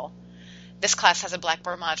module. This class has a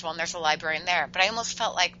Blackboard module and there's a librarian there. But I almost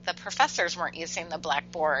felt like the professors weren't using the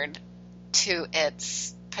Blackboard to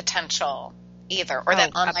its potential either, or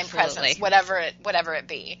that online presence, whatever it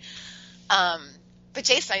be. But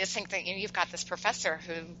Jason, I just think that you've got this professor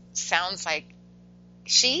who sounds like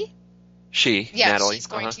Natalie. She's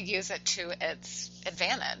going to use it to its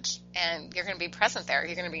advantage, and you're going to be present there.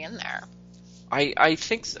 You're going to be in there. I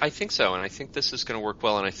think so, and I think this is going to work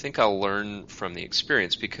well, and I think I'll learn from the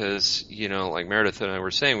experience because, like Meredith and I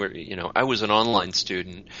were saying, I was an online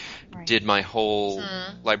student, right. Did my whole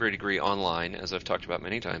library degree online, as I've talked about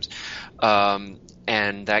many times,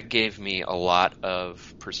 and that gave me a lot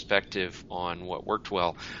of perspective on what worked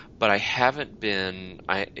well. But I haven't been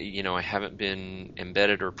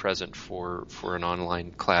embedded or present for an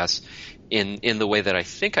online class in the way that I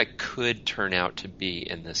think I could turn out to be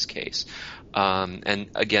in this case. And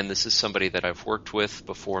again, this is somebody that I've worked with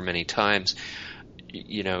before many times.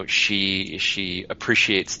 She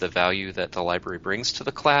appreciates the value that the library brings to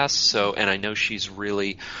the class. So, and I know she's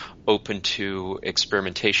really open to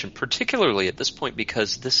experimentation, particularly at this point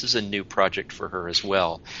because this is a new project for her as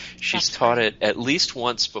well. She's taught it at least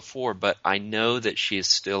once before, but I know that she is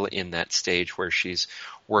still in that stage where she's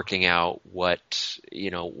working out what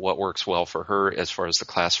works well for her as far as the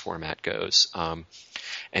class format goes.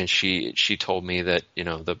 And she told me that,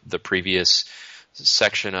 the previous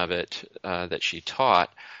section of it that she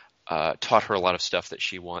taught her a lot of stuff that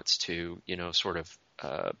she wants to, sort of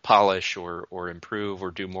polish or improve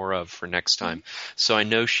or do more of for next time. Mm-hmm. So I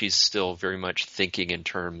know she's still very much thinking in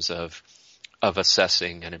terms of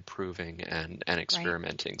assessing and improving and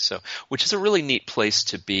experimenting. Right. So, which is a really neat place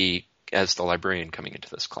to be as the librarian coming into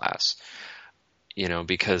this class,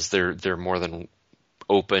 because they're more than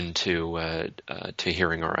open to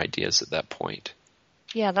hearing our ideas at that point.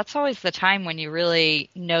 Yeah, that's always the time when you really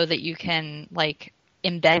know that you can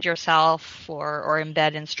embed yourself or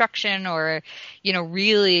embed instruction or,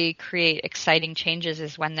 really create exciting changes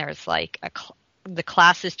is when there's the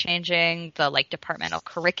class is changing, the departmental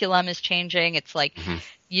curriculum is changing. It's mm-hmm.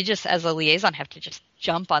 You just as a liaison have to just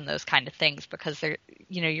jump on those kind of things because they're,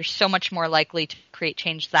 you're so much more likely to create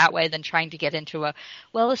change that way than trying to get into a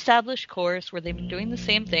well-established course where they've been doing the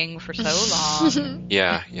same thing for so long.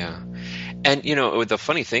 Yeah. And, the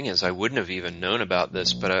funny thing is I wouldn't have even known about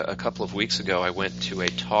this, but a couple of weeks ago I went to a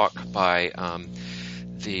talk by I'm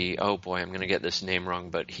going to get this name wrong,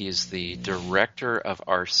 but he's the director of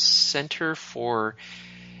our Center for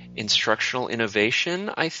Instructional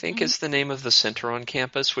Innovation, I think mm-hmm. is the name of the center on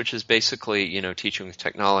campus, which is basically, teaching with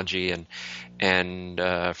technology and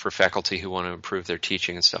for faculty who want to improve their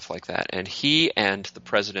teaching and stuff like that. And he and the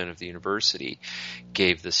president of the university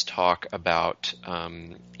gave this talk about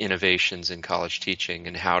innovations in college teaching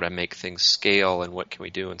and how to make things scale and what can we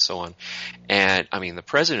do and so on. And I mean, the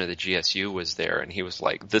president of the GSU was there and he was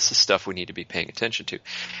like, this is stuff we need to be paying attention to.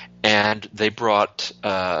 And they brought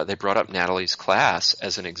up Natalie's class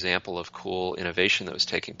as an example of cool innovation that was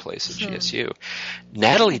taking place at GSU.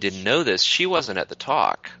 Natalie didn't know this. She wasn't at the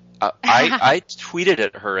talk. I tweeted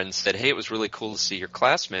at her and said, hey, it was really cool to see your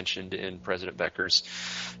class mentioned in President Becker's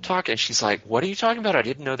talk. And she's like, what are you talking about? I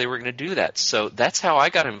didn't know they were going to do that. So that's how I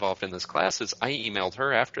got involved in this class is I emailed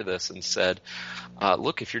her after this and said,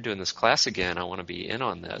 look, if you're doing this class again, I want to be in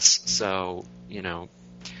on this. So,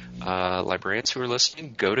 librarians who are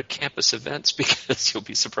listening, go to campus events because you'll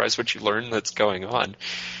be surprised what you learn that's going on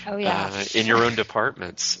in your own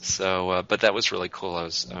departments. So, but that was really cool. I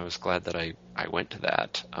was glad that I went to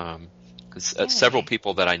that because several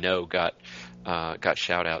people that I know got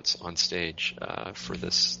shout outs on stage for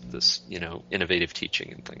this innovative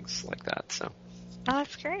teaching and things like that. So,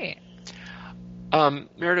 that's great.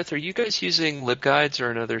 Meredith, are you guys using LibGuides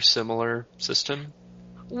or another similar system?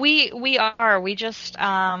 We are. We just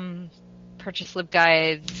purchased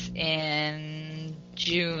LibGuides in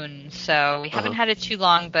June, so we haven't had it too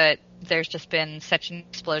long, but there's just been such an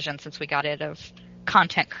explosion since we got it of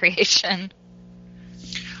content creation.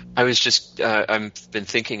 I was just, I've been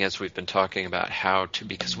thinking as we've been talking about how to,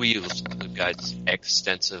 because we use LibGuides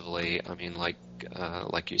extensively. I mean,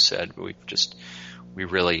 like you said, we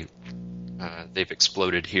really, they've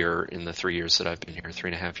exploded here in the 3 years that I've been here,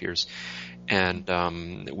 3.5 years.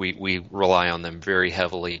 And, we rely on them very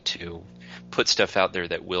heavily to put stuff out there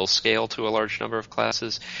that will scale to a large number of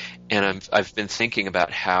classes. And I've been thinking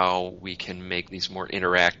about how we can make these more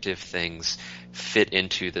interactive things fit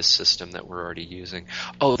into this system that we're already using.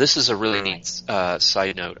 Oh, this is a really neat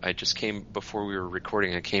side note. I just came, before we were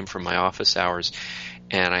recording, I came from my office hours,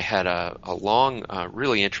 and I had a long,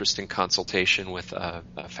 really interesting consultation with a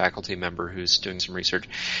faculty member who's doing some research,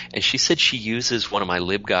 and she said she uses one of my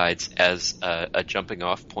LibGuides as a jumping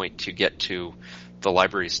off point to get to the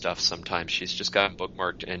library stuff sometimes. She's just got them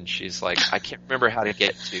bookmarked, and she's like, I can't remember how to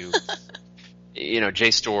get to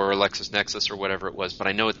JSTOR or LexisNexis or whatever it was, but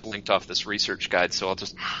I know it's linked off this research guide, so I'll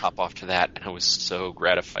just hop off to that. And I was so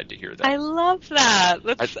gratified to hear that. I love that.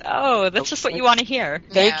 That's just what you want to hear.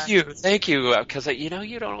 Thank you. Because you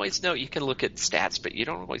don't always know. You can look at stats, but you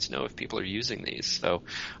don't always know if people are using these. So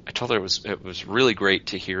I told her it was really great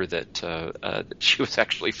to hear that she was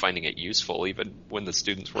actually finding it useful, even when the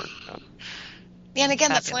students weren't. Yeah, and again,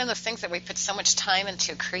 that's one of those things that we put so much time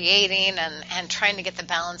into creating and trying to get the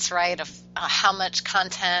balance right of how much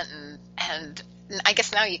content and I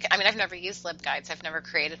guess now I've never used LibGuides. I've never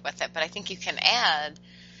created with it, but I think you can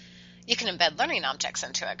embed learning objects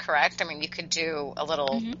into it, correct? I mean, you could do a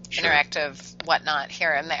little interactive whatnot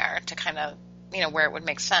here and there to kind of, where it would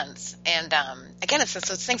make sense. And again, it's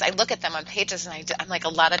those things, I look at them on pages and I'm like, a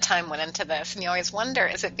lot of time went into this, and you always wonder,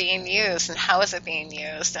 is it being used and how is it being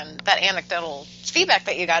used? And that anecdotal feedback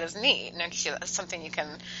that you got is neat, and it's something you can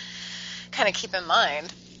kind of keep in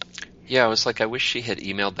mind. Yeah, I was like, I wish she had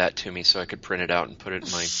emailed that to me so I could print it out and put it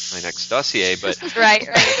in my next dossier, but right.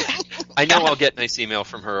 I know I'll get a nice email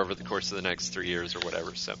from her over the course of the next 3 years or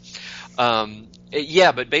whatever. So,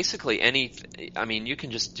 yeah, but basically you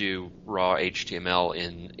can just do raw HTML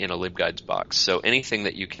in a LibGuides box. So anything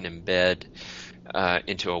that you can embed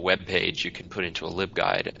into a web page, you can put into a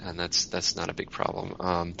LibGuide, and that's not a big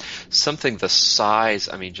problem. Something the size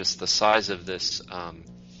of this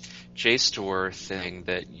JSTOR thing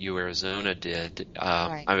that UArizona did,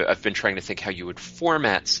 right. I've been trying to think how you would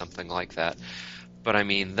format something like that. But I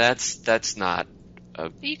mean, that's not.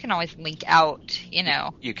 You can always link out,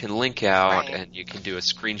 You can link out, right. and you can do a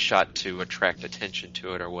screenshot to attract attention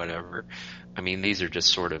to it or whatever. I mean, these are just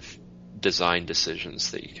sort of design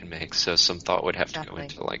decisions that you can make. So some thought would have to go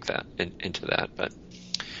into into that. But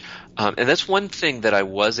and that's one thing that I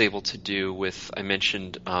was able to do with. I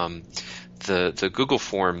mentioned the Google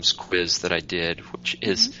Forms quiz that I did, which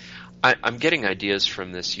is I'm getting ideas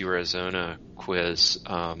from this UArizona quiz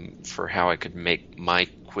for how I could make my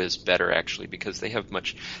quiz better, actually, because they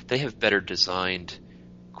have better designed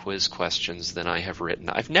quiz questions than I have written.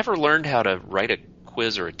 I've never learned how to write a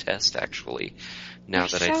quiz or a test, actually, now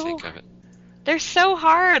that I think of it. They're so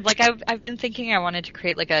hard. Like I've been thinking I wanted to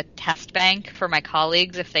create like a test bank for my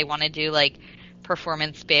colleagues if they want to do like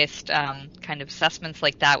performance-based kind of assessments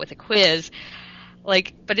like that with a quiz.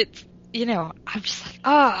 But it's, I'm just like,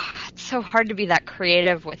 it's so hard to be that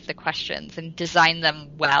creative with the questions and design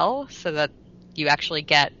them well so that you actually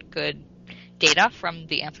get good data from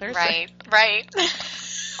the answers. Right.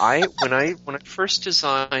 When I first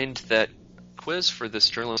designed that quiz for this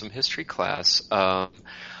journalism history class,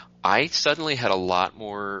 I suddenly had a lot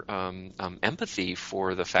more empathy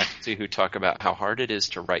for the faculty who talk about how hard it is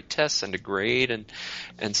to write tests and to grade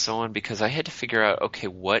and so on, because I had to figure out, okay,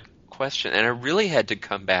 what question, and I really had to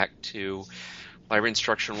come back to Library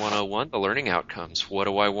Instruction 101, the learning outcomes. What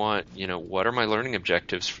do I want? What are my learning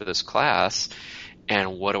objectives for this class?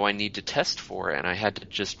 And what do I need to test for? And I had to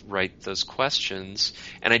just write those questions.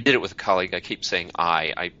 And I did it with a colleague. I keep saying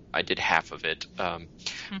I did half of it.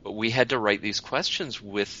 But we had to write these questions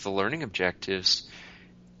with the learning objectives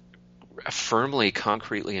firmly,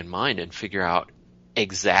 concretely in mind, and figure out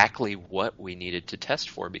exactly what we needed to test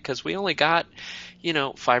for, because we only got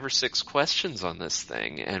 5 or 6 questions on this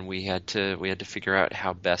thing, and we had to figure out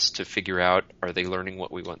how best to figure out, are they learning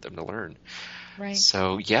what we want them to learn. Right.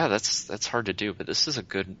 So yeah, that's hard to do, but this is a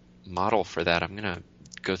good model for that. I'm going to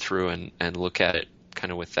go through and look at it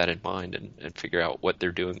kind of with that in mind and figure out what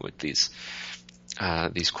they're doing with these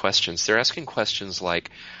questions. They're asking questions like,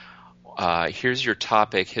 here's your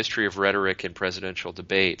topic, history of rhetoric in presidential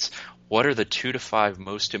debates. What are the 2 to 5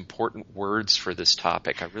 most important words for this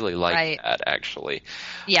topic? I really like that, actually.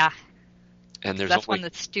 Yeah. And there's That's only one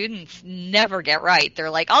that students never get right.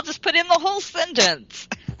 They're like, I'll just put in the whole sentence.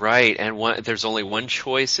 right, and there's only one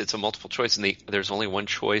choice. It's a multiple choice, and there's only one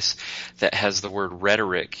choice that has the word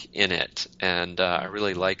rhetoric in it. And I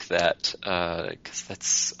really like that because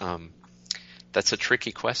that's a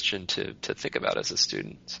tricky question to think about as a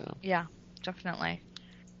student. So Yeah, definitely.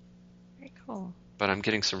 Very cool. but I'm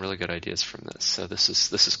getting some really good ideas from this. So this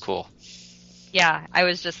is cool. Yeah, I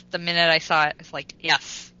was just, the minute I saw it, I was like,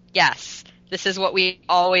 yes, this is what we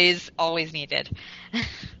always needed.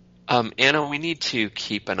 Anna, we need to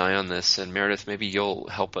keep an eye on this, and Meredith, maybe you'll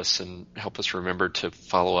help us remember to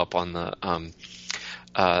follow up on the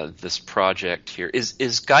this project here.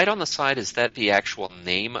 Is Guide on the Side, is that the actual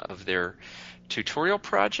name of their tutorial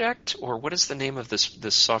project, or what is the name of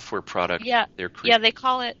this software product they're creating? Yeah, they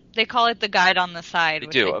call it the Guide on the Side. They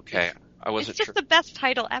do, okay. I wasn't It's just sure. the best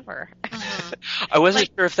title ever. I wasn't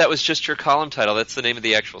sure if that was just your column title. That's the name of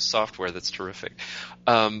the actual software. That's terrific.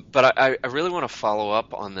 But I really want to follow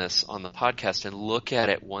up on this on the podcast and look at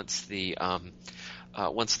it once the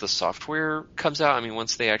software comes out. I mean,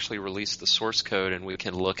 once they actually release the source code and we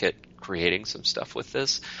can look at creating some stuff with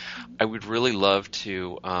this. I would really love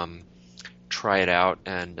to try it out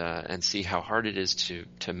and see how hard it is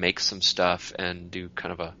to make some stuff and do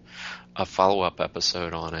kind of a follow-up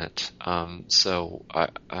episode on it. So I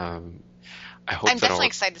hope I'm definitely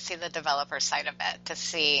excited to see the developer side of it, to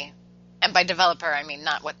see, and by developer I mean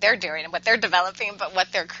not what they're doing and what they're developing, but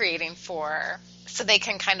what they're creating for, so they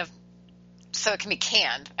can so it can be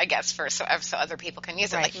canned, I guess, so other people can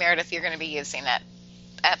use it. Right. Like Meredith, you're going to be using it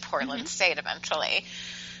at Portland State eventually.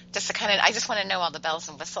 Just to I just want to know all the bells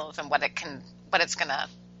and whistles and what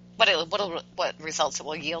results it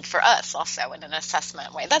will yield for us also in an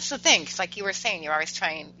assessment way. That's the thing, because like you were saying,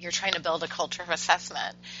 you're trying to build a culture of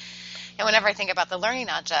assessment. And whenever I think about the learning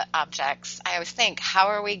objects, I always think, how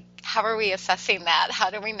are we assessing that? How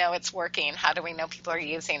do we know it's working? How do we know people are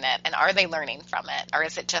using it? And are they learning from it? Or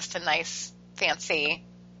is it just a nice, fancy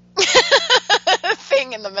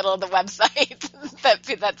thing in the middle of the website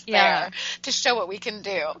that's there to show what we can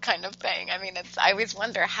do, kind of thing? I mean, I always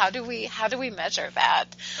wonder, how do we measure that?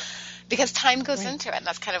 Because time goes into it, and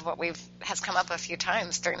that's kind of what has come up a few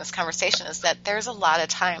times during this conversation, is that there's a lot of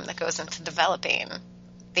time that goes into developing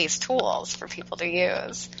these tools for people to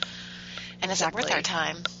use. And is it worth our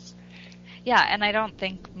time? Yeah, and I don't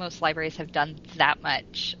think most libraries have done that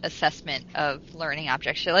much assessment of learning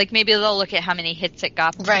objects. Like, maybe they'll look at how many hits it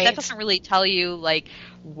got, but that doesn't really tell you, like,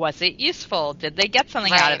 was it useful? Did they get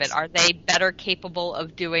something out of it? Are they better capable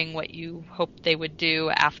of doing what you hoped they would do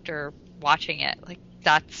after watching it? Like,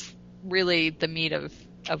 that's really the meat of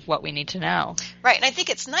what we need to know. Right, and I think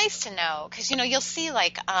it's nice to know, because, you'll see,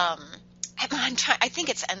 like, I think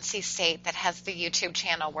it's NC State that has the YouTube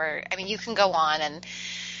channel where, I mean, you can go on and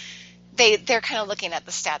they're kind of looking at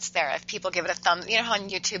the stats there. If people give it a thumb, how on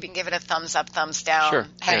YouTube you can give it a thumbs up, thumbs down,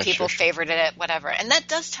 have people favorited it, whatever. And that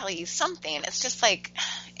does tell you something. It's just like,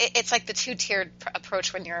 it's like the two-tiered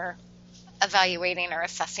approach when you're evaluating or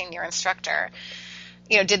assessing your instructor.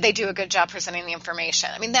 Did they do a good job presenting the information?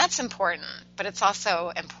 I mean, that's important, but it's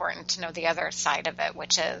also important to know the other side of it,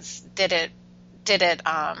 which is, did it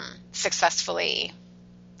successfully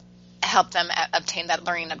help them obtain that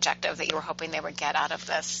learning objective that you were hoping they would get out of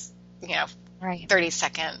this,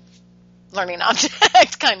 30-second learning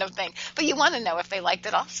object kind of thing. But you want to know if they liked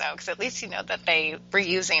it also, because at least you know that they were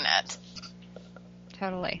using it.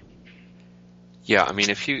 Totally. Yeah, I mean,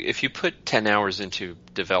 if you put 10 hours into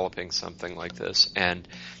developing something like this and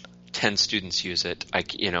 10 students use it, I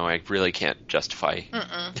really can't justify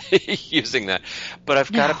using that. But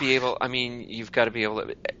I've got to be able, I mean, you've got to be able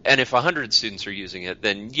to, and if 100 students are using it,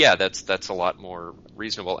 then yeah, that's a lot more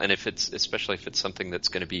reasonable. And especially if it's something that's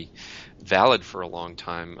going to be valid for a long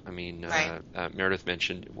time. I mean, Meredith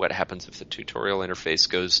mentioned what happens if the tutorial interface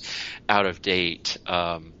goes out of date,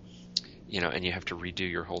 and you have to redo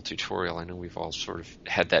your whole tutorial. I know we've all sort of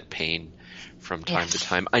had that pain from time to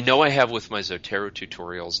time. I know I have with my Zotero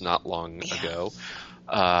tutorials not long ago.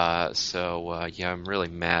 I'm really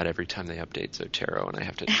mad every time they update Zotero and I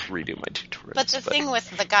have to redo my tutorials. But the thing with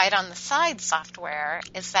the Guide on the Side software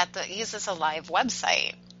is that it uses a live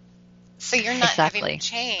website. So you're not having to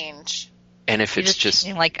change. And if it's just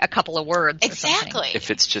like a couple of words. Exactly.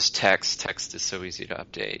 If it's just text is so easy to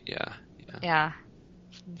update. Yeah.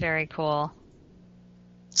 Very cool.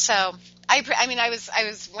 So I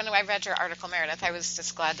was when I read your article, Meredith, I was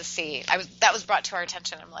just glad to see. That was brought to our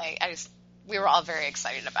attention. I'm like, we were all very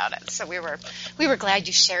excited about it. So we were glad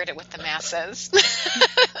you shared it with the masses.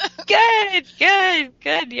 Good.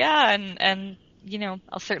 Yeah, and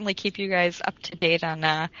I'll certainly keep you guys up to date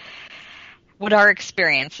on what our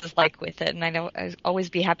experience is like with it. And I know I'd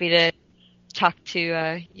always be happy to talk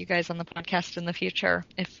to you guys on the podcast in the future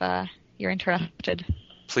if you're interested.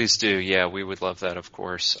 Please do. Yeah, we would love that, of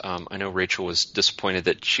course. I know Rachel was disappointed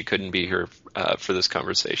that she couldn't be here for this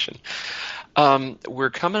conversation.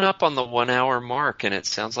 We're coming up on the 1 hour mark, and it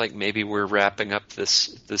sounds like maybe we're wrapping up this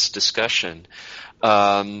discussion.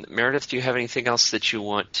 Meredith, do you have anything else that you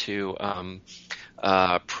want to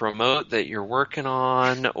promote that you're working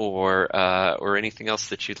on, or anything else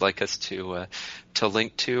that you'd like us to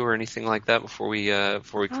link to, or anything like that before we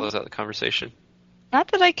close out the conversation?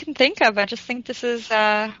 Not that I can think of. I just think this was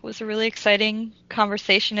a really exciting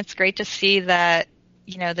conversation. It's great to see that,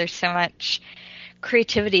 there's so much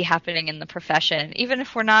creativity happening in the profession. Even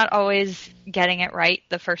if we're not always getting it right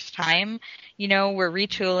the first time, we're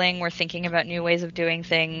retooling, we're thinking about new ways of doing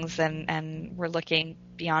things, and we're looking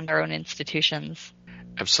beyond our own institutions.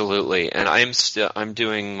 Absolutely. And I'm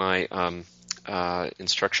doing my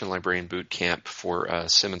instruction librarian boot camp for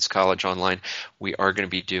Simmons College online. We are going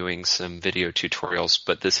to be doing some video tutorials,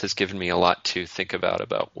 but this has given me a lot to think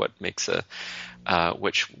about what makes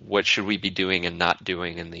what should we be doing and not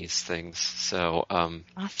doing in these things. So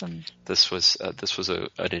awesome. This was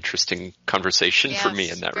an interesting conversation for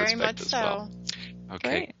me in that very respect much as so. well. Okay,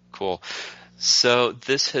 Great. cool. So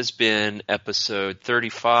this has been episode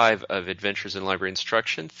 35 of Adventures in Library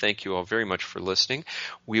Instruction. Thank you all very much for listening.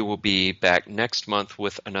 We will be back next month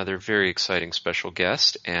with another very exciting special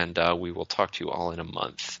guest, and we will talk to you all in a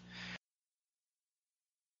month.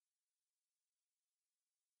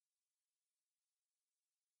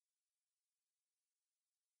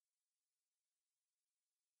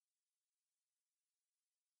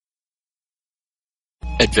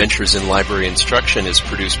 Adventures in Library Instruction is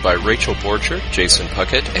produced by Rachel Borcher, Jason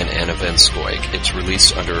Puckett, and Anna Van Scoik. It's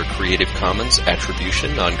released under a Creative Commons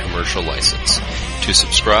Attribution Non-Commercial License. To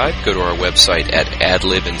subscribe, go to our website at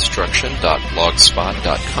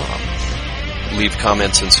adlibinstruction.blogspot.com. Leave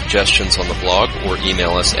comments and suggestions on the blog or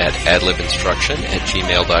email us at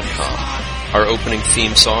adlibinstruction@gmail.com. Our opening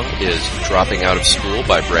theme song is Dropping Out of School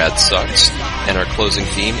by Brad Sucks, and our closing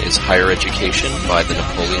theme is Higher Education by the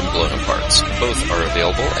Napoleon Bonapartes. Both are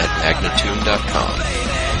available at magnatune.com.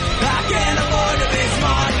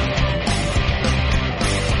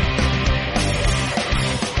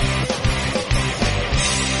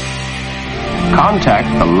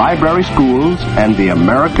 Contact the library schools and the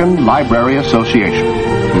American Library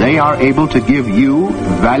Association. They are able to give you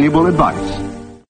valuable advice.